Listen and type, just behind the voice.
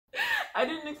I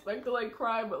didn't expect to like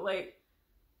cry, but like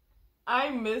I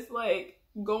miss like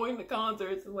going to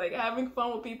concerts and like having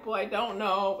fun with people I don't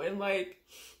know and like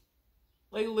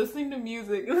listening to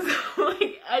music.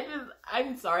 Like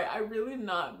I'm sorry, I really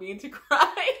not mean to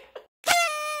cry.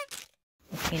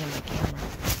 I'm cleaning my camera.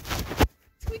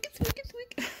 Squeak it, squeak it,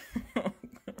 squeak.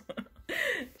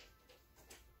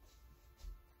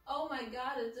 Oh my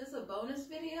god, is this a bonus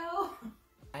video?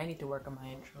 I need to work on my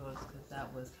intros because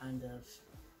that was kind of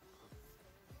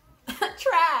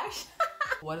trash.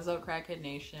 What is up, Crackhead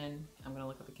Nation? I'm gonna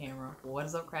look at the camera. What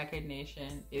is up, Crackhead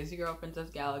Nation? It's your girl, Princess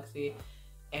Galaxy.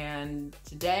 And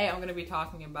today I'm gonna be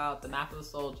talking about the Map of the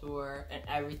Soul tour and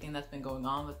everything that's been going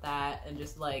on with that and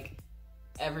just like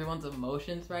everyone's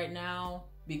emotions right now,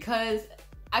 because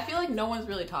I feel like no one's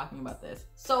really talking about this.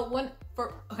 So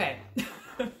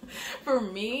for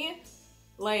me,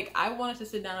 like I wanted to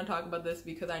sit down and talk about this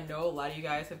because I know a lot of you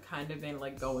guys have kind of been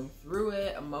like going through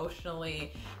it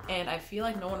emotionally, and I feel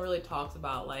like no one really talks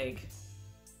about like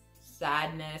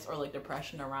sadness or like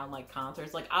depression around like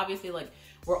concerts. Like obviously like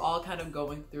we're all kind of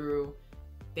going through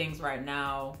things right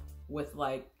now with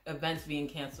like events being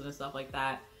canceled and stuff like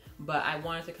that, but I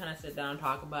wanted to kind of sit down and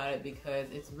talk about it because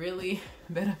it's really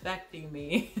been affecting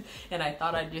me and I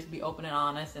thought I'd just be open and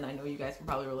honest, and I know you guys can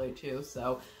probably relate too.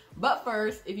 So but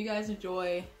first, if you guys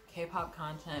enjoy K-pop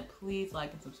content, please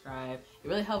like and subscribe. It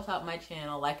really helps out my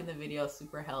channel. Liking the video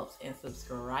super helps, and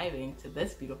subscribing to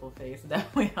this beautiful face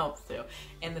definitely helps too.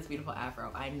 And this beautiful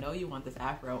afro. I know you want this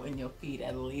afro in your feed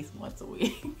at least once a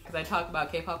week. Because I talk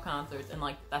about K-pop concerts and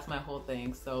like that's my whole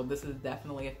thing. So this is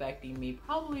definitely affecting me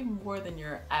probably more than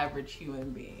your average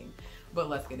human being. But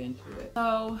let's get into it.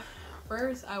 So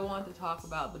first I want to talk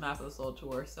about the Map of the Soul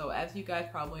tour. So as you guys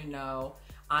probably know,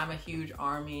 I'm a huge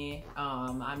ARMY,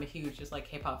 I'm a huge just like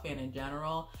K-pop fan in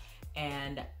general,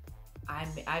 and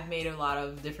I've made a lot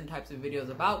of different types of videos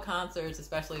about concerts,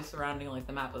 especially surrounding like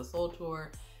the Map of the Soul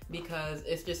tour, because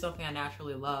it's just something I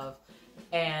naturally love.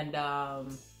 And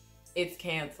it's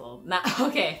canceled.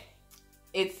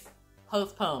 It's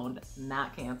postponed,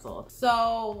 not canceled.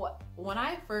 So when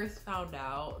I first found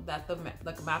out that the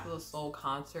Map of the Soul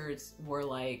concerts were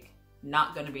like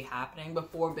not gonna be happening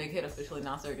before Big Hit officially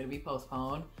announced they're gonna be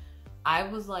postponed, I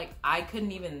was like, I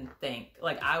couldn't even think.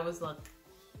 Like I was like,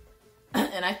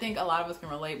 and I think a lot of us can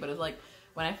relate, but it's like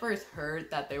when I first heard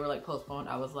that they were like postponed,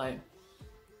 I was like,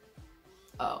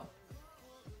 oh.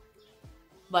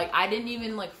 Like I didn't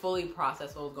even like fully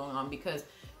process what was going on, because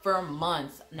for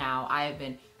months now I have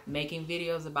been making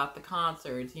videos about the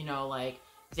concerts, you know, like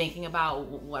thinking about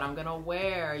what I'm gonna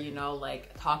wear, you know,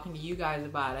 like talking to you guys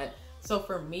about it. So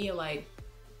for me, like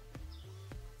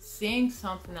seeing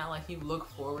something that like you look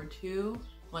forward to,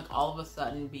 like all of a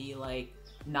sudden be like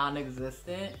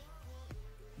non-existent,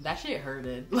 that shit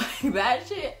hurted. Like that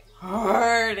shit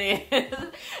hurted.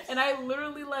 And I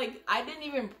literally like, I didn't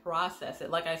even process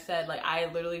it. Like I said, like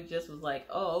I literally just was like,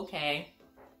 oh, okay,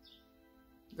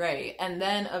 great. And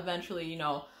then eventually, you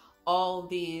know, all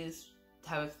these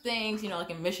type of things, you know, like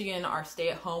in Michigan, our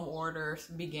stay-at-home orders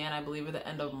began, I believe, at the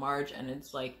end of March, and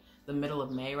it's like the middle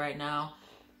of May right now,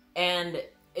 and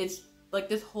it's like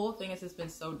this whole thing has just been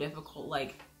so difficult.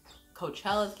 Like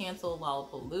Coachella's canceled,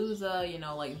 Lollapalooza, you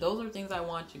know, like those are things I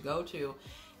want to go to,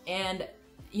 and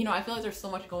you know, I feel like there's so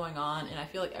much going on, and I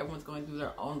feel like everyone's going through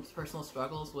their own personal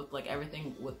struggles with like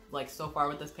everything with like so far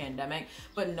with this pandemic,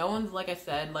 but no one's, like I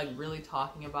said, like really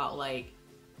talking about like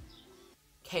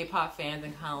K-pop fans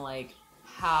and kind of like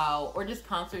how, or just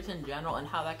concerts in general and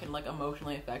how that can like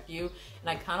emotionally affect you. And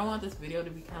I kind of want this video to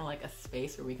be kind of like a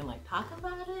space where we can like talk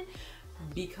about it,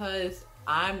 because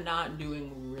I'm not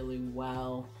doing really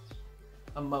well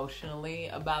emotionally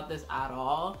about this at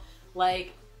all.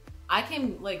 Like I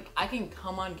can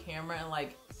come on camera and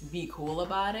like be cool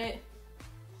about it,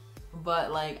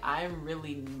 but like I'm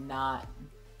really not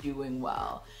doing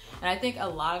well. And I think a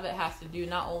lot of it has to do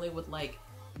not only with like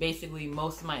basically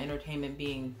most of my entertainment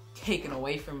being taken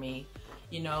away from me,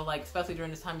 you know, like especially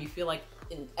during this time you feel like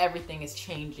everything is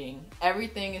changing,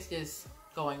 everything is just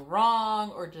going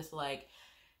wrong, or just like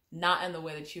not in the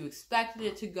way that you expected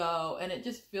it to go, and it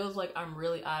just feels like I'm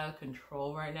really out of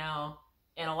control right now,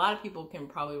 and a lot of people can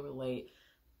probably relate.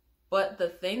 But the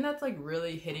thing that's like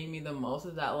really hitting me the most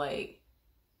is that like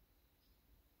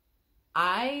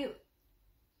I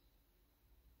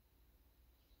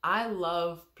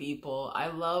love people. I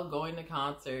love going to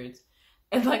concerts,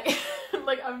 and like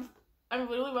like I'm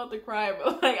literally about to cry,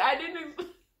 but like I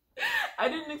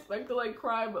didn't expect to like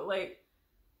cry, but like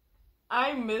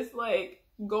I miss like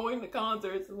going to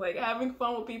concerts and like having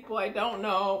fun with people I don't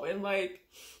know, and like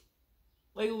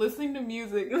listening to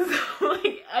music.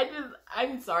 Like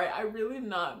I'm sorry, I really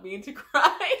not mean to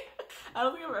cry. I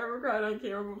don't think I've ever cried on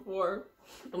camera before.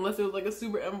 Unless it was like a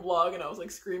super M vlog and I was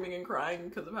like screaming and crying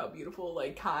because of how beautiful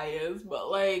like Kai is. But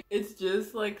like, it's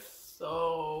just like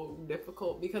so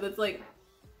difficult because it's like,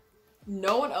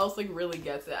 no one else like really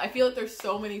gets it. I feel like there's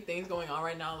so many things going on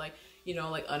right now, like, you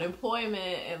know, like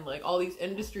unemployment and like all these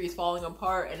industries falling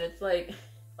apart. And it's like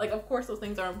of course those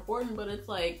things are important, but it's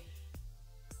like,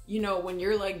 you know, when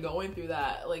you're like going through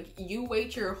that, like you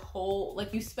wait your whole,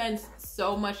 like you spend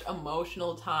so much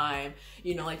emotional time,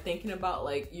 you know, like thinking about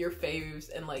like your faves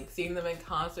and like seeing them in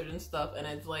concert and stuff. And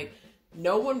it's like,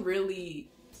 no one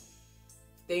really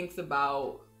thinks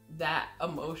about that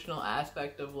emotional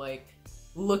aspect of like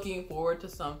looking forward to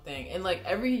something. And like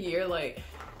every year, like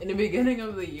in the beginning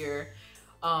of the year,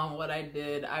 what I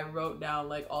did, I wrote down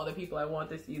like all the people I want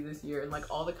to see this year and like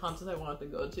all the concerts I want to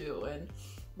go to. And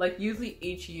like usually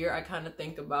each year I kind of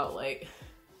think about like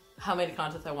how many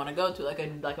concerts I want to go to, like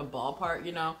a ballpark,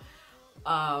 you know.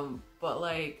 But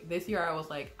like this year I was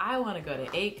like, I want to go to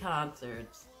 8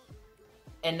 concerts,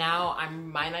 and now I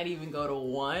might not even go to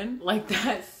 1. Like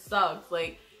that sucks.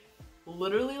 Like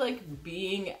literally, like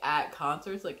being at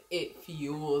concerts, like it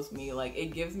fuels me, like it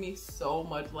gives me so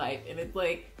much life. And it's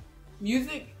like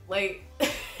music, like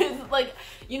it's like,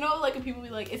 you know, like people be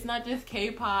like, it's not just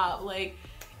K-pop, like,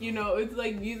 you know, it's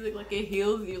like music, like it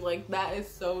heals you. Like that is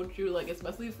so true. Like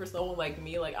especially for someone like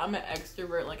me, like I'm an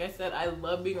extrovert. Like I said, I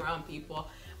love being around people,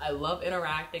 I love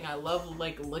interacting, I love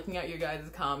like looking at your guys'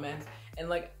 comments. And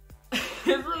like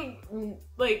it's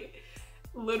like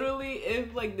literally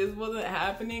if like this wasn't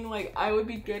happening, like I would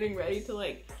be getting ready to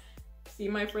like see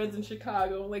my friends in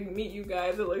Chicago, like meet you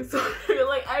guys, and like so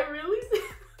like I really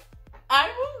I'm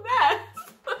a mess.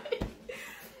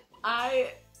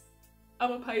 Like,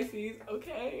 I'm a Pisces,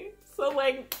 okay? So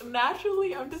like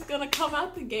naturally I'm just gonna come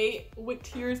out the gate with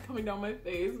tears coming down my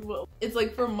face. But it's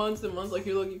like for months and months, like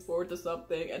you're looking forward to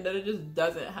something and then it just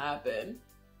doesn't happen.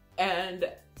 And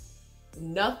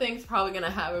nothing's probably gonna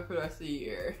happen for the rest of the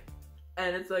year.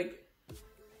 And it's like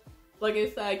I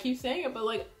said, I keep saying it, but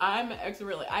like I'm an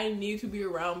extrovert. Like I need to be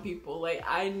around people. Like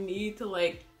I need to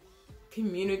like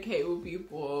communicate with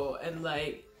people, and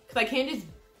like, cause I can't just,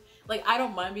 like I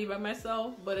don't mind being by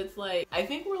myself, but it's like, I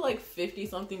think we're like 50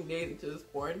 something days into this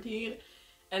quarantine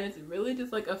and it's really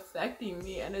just like affecting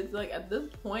me. And it's like, at this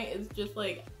point, it's just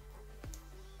like,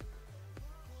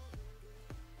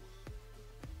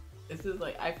 this is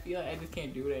like, I feel like I just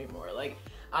can't do it anymore. Like,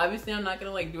 obviously I'm not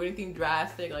gonna like do anything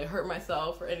drastic, like hurt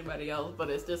myself or anybody else, but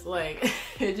it's just like,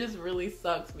 it just really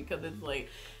sucks because it's like,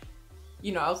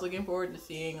 you know, I was looking forward to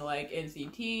seeing like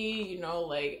NCT, you know,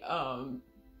 like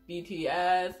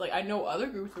BTS, like I know other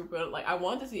groups were, but like I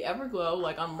wanted to see Everglow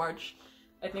like on March,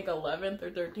 I think 11th or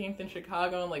 13th in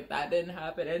Chicago, and like that didn't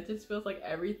happen. And it just feels like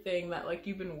everything that like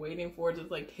you've been waiting for is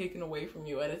just like taken away from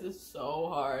you, and it's just so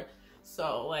hard.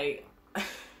 So like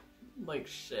like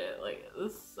shit, like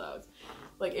this sucks.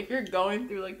 Like if you're going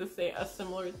through like a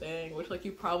similar thing, which like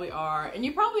you probably are, and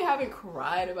you probably haven't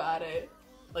cried about it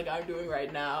like I'm doing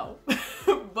right now,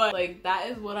 but like that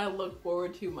is what I look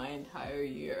forward to my entire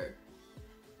year.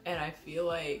 And I feel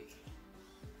like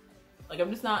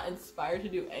I'm just not inspired to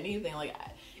do anything. Like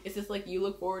it's just like you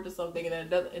look forward to something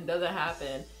and then it doesn't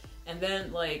happen, and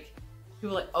then like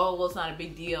people are like, oh well, it's not a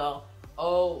big deal,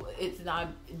 oh it's not,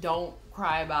 don't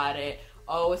cry about it,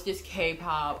 oh it's just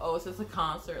K-pop, oh it's just a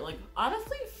concert. Like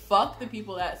honestly, fuck the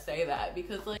people that say that,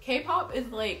 because like K-pop is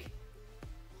like,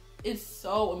 it's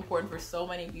so important for so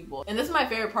many people. And this is my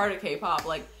favorite part of K-pop.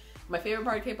 Like my favorite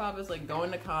part of K-pop is like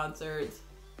going to concerts,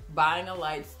 buying a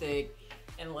light stick,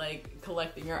 and like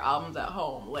collecting your albums at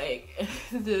home. Like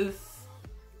it's just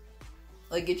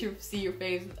like see your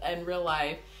face in real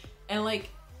life, and like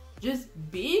just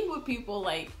being with people,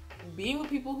 like being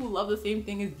with people who love the same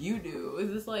thing as you do.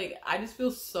 It's just like, I just feel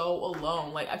so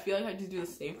alone. Like I feel like I just do the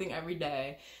same thing every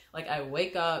day. Like I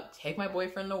wake up, take my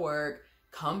boyfriend to work,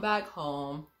 come back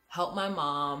home, help my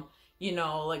mom, you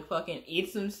know, like fucking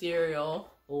eat some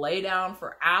cereal, lay down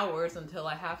for hours until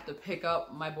I have to pick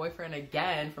up my boyfriend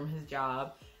again from his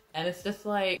job. And it's just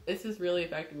like, it's just really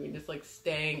affecting me, just like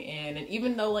staying in. And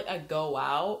even though like I go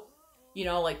out, you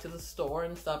know, like to the store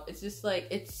and stuff, it's just like,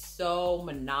 it's so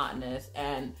monotonous.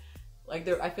 And like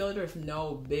I feel like there's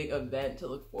no big event to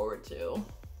look forward to.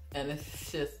 And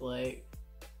it's just like,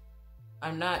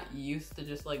 I'm not used to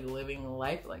just like living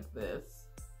life like this.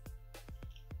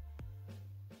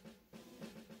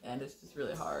 And it's just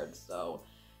really hard. So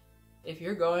if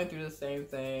you're going through the same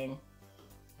thing,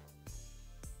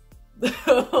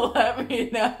 let me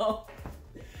know,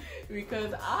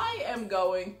 because I am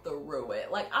going through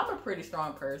it. Like I'm a pretty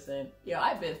strong person, you know,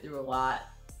 I've been through a lot,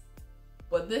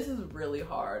 But this is really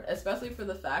hard, especially for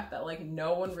the fact that like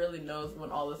no one really knows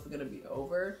when all this is gonna be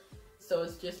over. So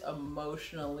it's just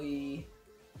emotionally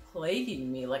plaguing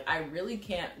me. Like I really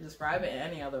can't describe it in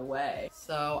any other way.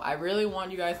 So I really want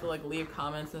you guys to like leave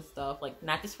comments and stuff, like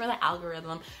not just for the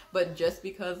algorithm, but just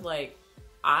because like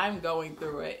I'm going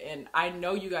through it, and I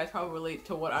know you guys probably relate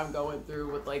to what I'm going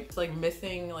through with like, it's like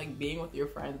missing like being with your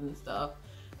friends and stuff.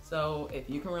 So if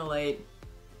you can relate,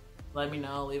 let me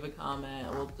know, leave a comment,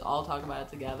 we'll all talk about it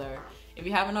together. If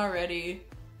you haven't already,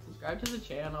 subscribe to the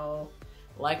channel,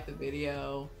 like the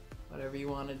video, whatever you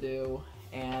want to do,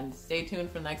 and stay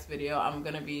tuned for the next video. I'm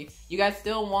gonna be, you guys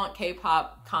still want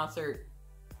K-pop concert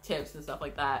tips and stuff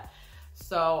like that,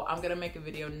 so I'm gonna make a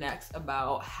video next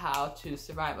about how to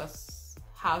survive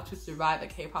a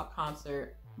K-pop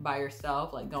concert by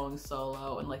yourself, like going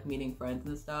solo and like meeting friends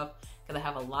and stuff, because I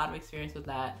have a lot of experience with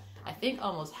that. I think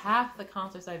almost half the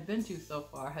concerts I've been to so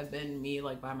far have been me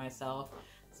like by myself,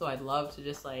 so I'd love to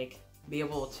just like be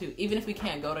able to, even if we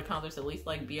can't go to concerts, at least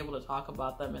like be able to talk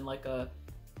about them in like a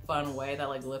fun way that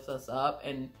like lifts us up,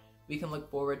 and we can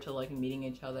look forward to like meeting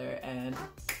each other, and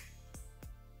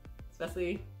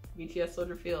especially BTS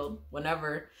Soldier Field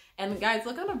whenever. And guys,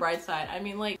 look on the bright side. I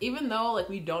mean, like, even though like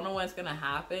we don't know when it's gonna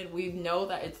happen, we know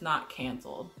that it's not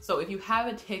canceled. So if you have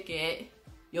a ticket,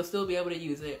 you'll still be able to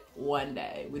use it one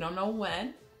day. We don't know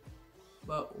when,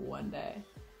 but one day.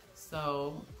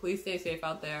 So please stay safe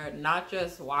out there, not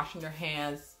just washing your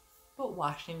hands, but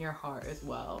washing your heart as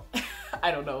well.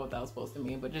 I don't know what that was supposed to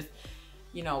mean, but just,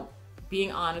 you know,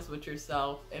 being honest with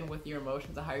yourself and with your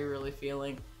emotions and how you're really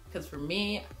feeling. Because for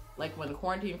me, like when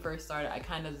quarantine first started, I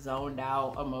kind of zoned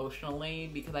out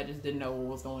emotionally because I just didn't know what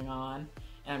was going on,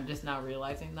 and I'm just now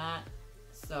realizing that.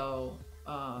 So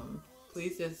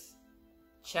please just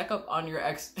check up on your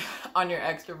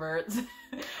extroverts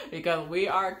because we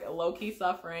are low-key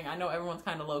suffering. I know everyone's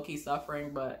kind of low-key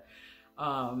suffering, but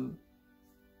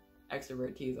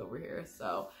extrovert teas over here.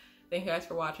 So thank you guys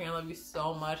for watching. I love you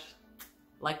so much.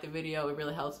 Like the video, it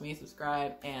really helps me.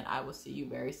 Subscribe, and I will see you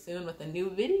very soon with a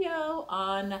new video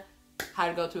on how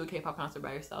to go to a K-pop concert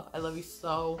by yourself. I love you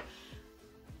so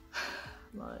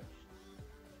much.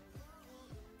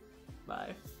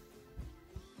 Bye.